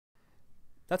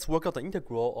Let's work out the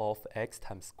integral of x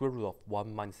times square root of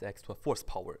 1 minus x to the fourth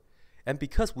power. And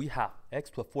because we have x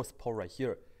to the fourth power right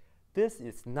here, this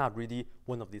is not really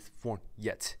one of these forms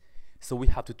yet. So we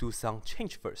have to do some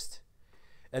change first.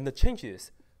 And the change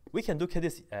is, we can look at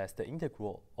this as the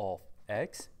integral of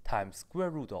x times square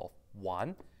root of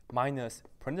 1 minus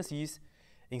parentheses.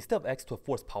 Instead of x to the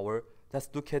fourth power, let's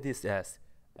look at this as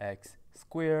x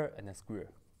squared and then square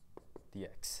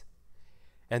dx.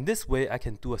 And this way, I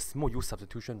can do a small u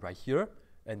substitution right here,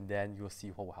 and then you'll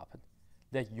see what will happen.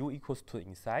 That u equals to the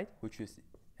inside, which is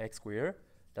x squared.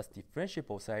 That's differentiate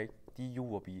both sides. Du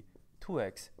will be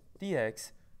 2x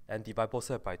dx, and divide both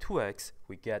sides by 2x,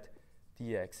 we get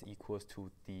dx equals to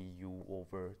du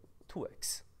over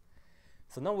 2x.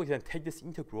 So now we can take this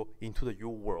integral into the u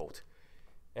world.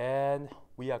 And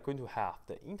we are going to have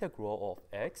the integral of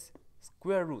x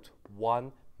square root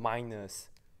 1 minus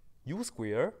u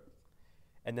squared.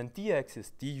 And then dx is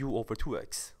du over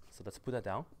 2x. So let's put that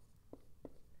down.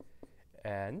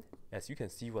 And as you can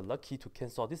see, we're lucky to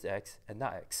cancel this x and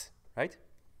not x, right?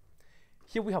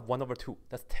 Here we have 1 over 2.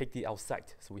 Let's take the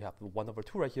outside. So we have 1 over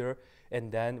 2 right here.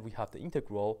 And then we have the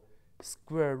integral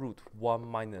square root 1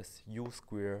 minus u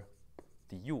squared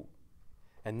du.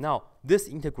 And now this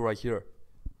integral right here,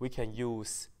 we can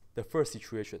use the first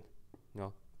situation,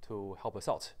 to help us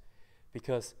out.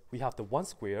 Because we have the 1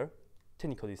 square,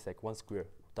 technically it's like 1 square,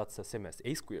 that's the same as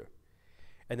a square.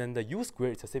 And then the u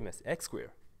squared is the same as x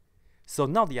squared. So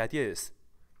now the idea is,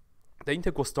 the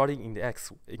integral starting in the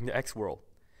x world,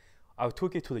 I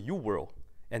took it to the u world,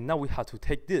 and now we have to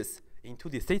take this into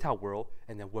the theta world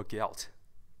and then work it out.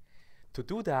 To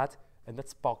do that, and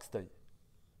let's box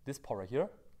this part right here,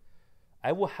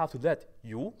 I will have to let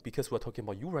u, because we're talking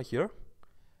about u right here,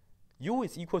 u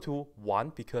is equal to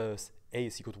 1 because a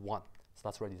is equal to 1. So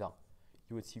let's write it down.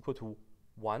 U is equal to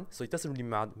 1, so it doesn't really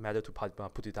matter to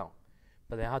put it down.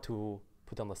 But then I have to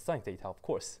put down the sine theta, of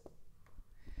course.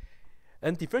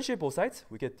 And differentiate both sides,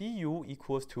 we get du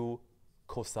equals to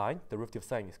cosine, derivative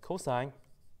sine is cosine,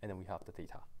 and then we have the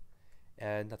theta.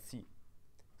 And let's see.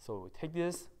 So we take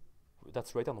this,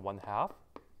 let's write down the 1/2,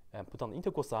 and put down the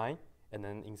integral sign, and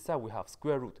then inside we have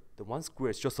square root. The 1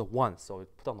 square is just a 1, so we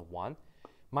put down the 1,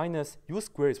 minus u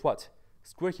squared is what?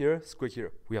 Square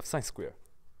here, we have sine square.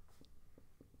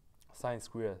 Sine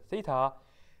square theta,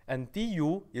 and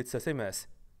du is the same as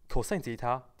cosine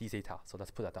theta d theta. So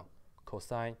let's put that down.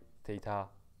 Cosine theta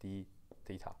d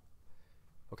theta.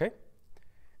 Okay?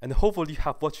 And hopefully you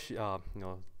have watched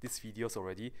these videos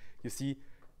already. You see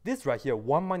this right here,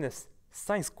 1 minus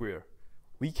sine square.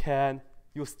 We can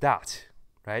use that,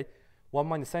 right? 1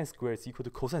 minus sine square is equal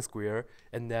to cosine square,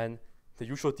 and then the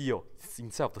usual deal is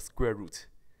inside of the square root.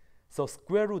 So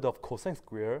square root of cosine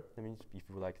square, that means if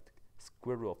you like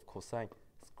square root of cosine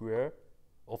square,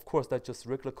 of course that's just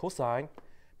regular cosine,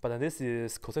 but then this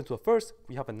is cosine to the first.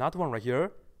 We have another one right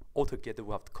here. Altogether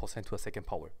we have cosine to the second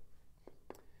power.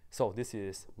 So this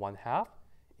is 1/2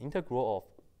 integral of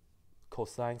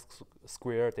cosine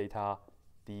square theta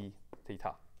d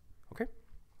theta. Okay?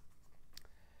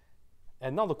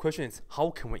 And now the question is, how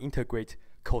can we integrate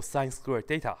cosine square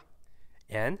theta?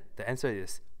 And the answer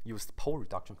is, use the power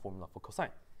reduction formula for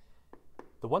cosine.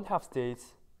 The 1/2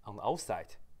 stays on the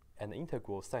outside, and the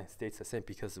integral sign stays the same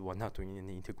because we're not doing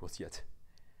any integrals yet.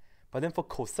 But then for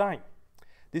cosine,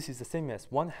 this is the same as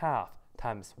 1/2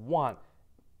 times 1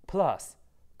 plus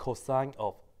cosine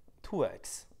of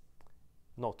 2x.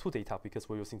 No, 2 theta, because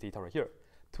we're using theta right here.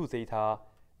 2 theta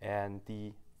and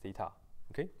d theta,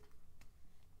 okay?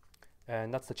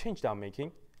 And that's the change that I'm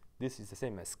making. This is the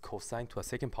same as cosine to a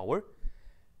second power.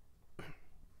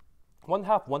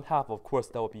 1/2, of course,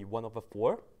 that would be 1 over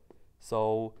 4.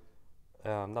 So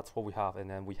that's what we have. And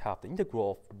then we have the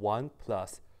integral of 1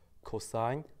 plus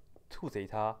cosine 2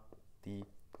 theta d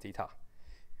theta.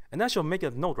 And I shall make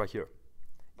a note right here.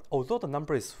 Although the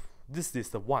number is, this is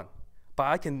the 1, but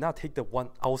I cannot take the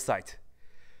 1 outside.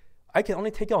 I can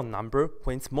only take out a number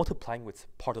when it's multiplying with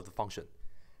part of the function.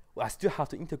 I still have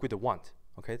to integrate the 1.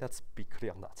 Okay, let's be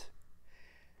clear on that.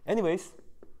 Anyways,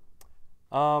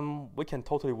 we can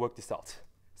totally work this out.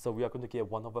 So we are going to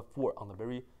get 1 over 4 on the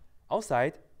very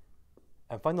outside.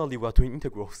 And finally, we are doing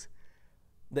integrals.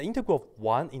 The integral of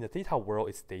 1 in the theta world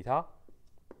is theta.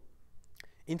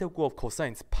 Integral of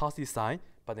cosine is positive sign,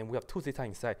 but then we have 2 theta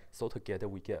inside. So together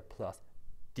we get plus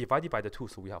divided by the 2.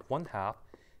 So we have 1/2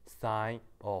 sine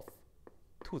of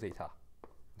 2 theta.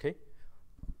 Okay?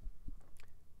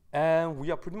 And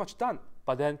we are pretty much done.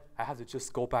 But then I have to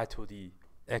just go back to the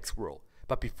x world.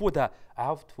 But before that, I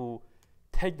have to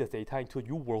take the theta into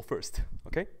u world first,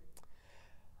 okay?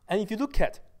 And if you look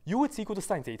at u is equal to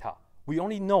sine theta, we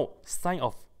only know sine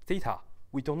of theta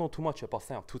we don't know too much about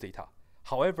sine of 2 theta.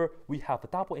 However, we have a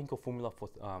double angle formula for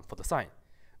the sine.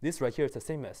 This right here is the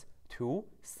same as 2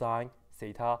 sine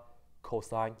theta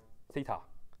cosine theta.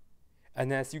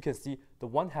 And as you can see, the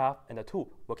 1/2 and the 2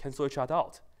 will cancel each other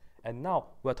out. And now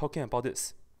we're talking about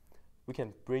this. We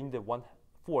can bring the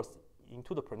 1/4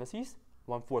 into the parentheses,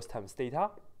 1/4 times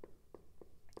theta,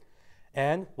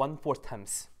 and 1/4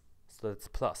 times, so that's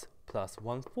plus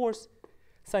 1/4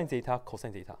 sine theta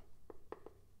cosine theta.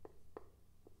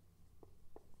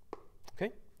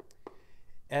 Okay?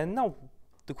 And now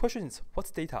the question is,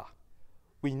 what's theta?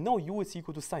 We know u is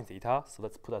equal to sine theta, so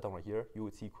let's put that down right here. U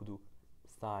is equal to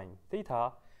sine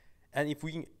theta. And if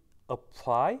we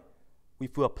apply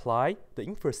the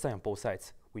inverse sine on both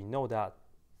sides, we know that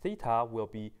theta will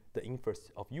be the inverse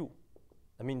of u.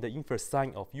 I mean the inverse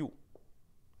sine of u.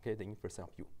 Okay, the inverse sine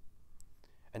of u.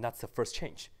 And that's the first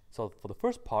change. So for the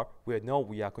first part, we know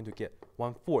we are going to get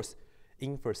 1/4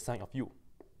 inverse sine of u.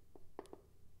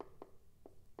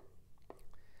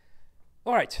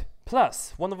 All right,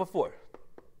 plus 1/4.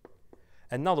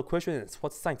 And now the question is,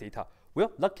 what's sine theta?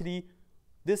 Well, luckily,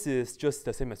 this is just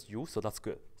the same as u, so that's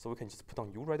good. So we can just put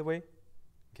on u right away.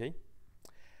 Okay.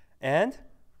 And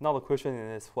now the question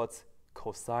is, what's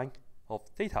cosine of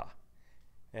theta?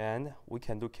 And we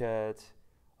can look at,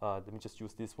 let me just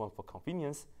use this one for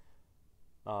convenience.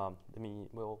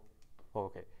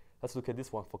 Okay. Let's look at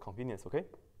this one for convenience, okay?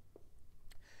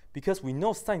 Because we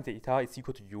know sine theta is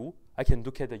equal to u, I can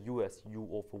look at the u as u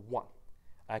over 1.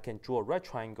 I can draw a right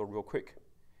triangle real quick.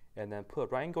 And then put a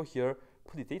right angle here,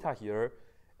 put the theta here,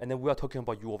 and then we are talking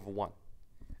about u over 1.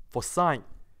 For sine,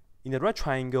 in the right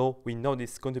triangle, we know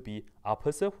this is going to be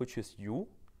opposite, which is u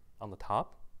on the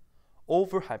top,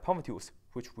 over hypotenuse,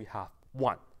 which we have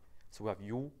 1. So we have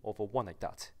u over 1 like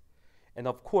that. And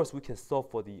of course, we can solve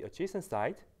for the adjacent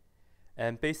side.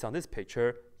 And based on this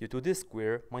picture, you do this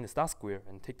square minus that square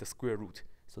and take the square root.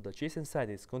 So the adjacent side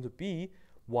is going to be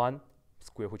 1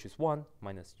 square, which is 1,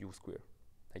 minus u square,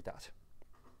 like that.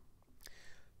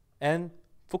 And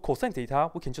for cosine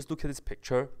theta, we can just look at this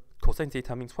picture. Cosine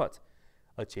theta means what?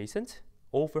 Adjacent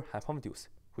over hypotenuse,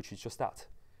 which is just that.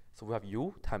 So we have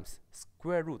u times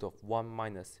square root of 1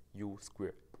 minus u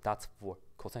squared. That's for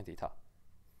cosine theta.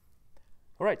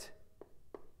 All right.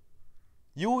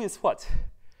 U is what?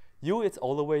 U is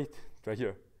all the way right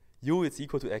here. U is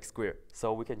equal to x squared.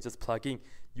 So we can just plug in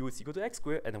u is equal to x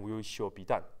squared, and then we will be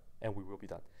done. And we will be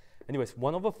done. Anyways,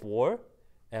 1/4,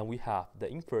 and we have the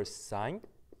inverse sine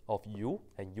of u,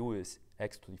 and u is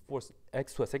x to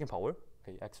the second power.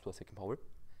 Okay, x to the second power.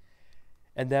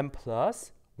 And then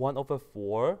plus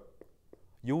 1/4,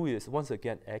 u is once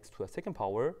again x to the second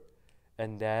power.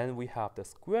 And then we have the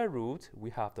square root,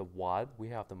 we have the 1, we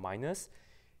have the minus.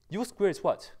 U squared is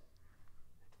what?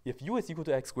 If u is equal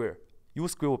to x squared, u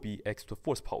squared will be x to the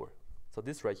 4th power. So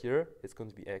this right here is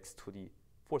going to be x to the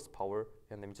 4th power.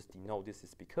 And let me just denote this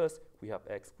is because we have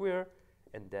x squared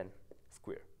and then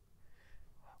square.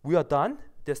 We are done.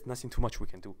 There's nothing too much we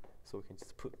can do. So we can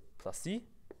just put plus c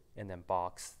and then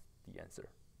box the answer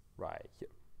right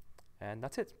here. And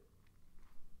that's it.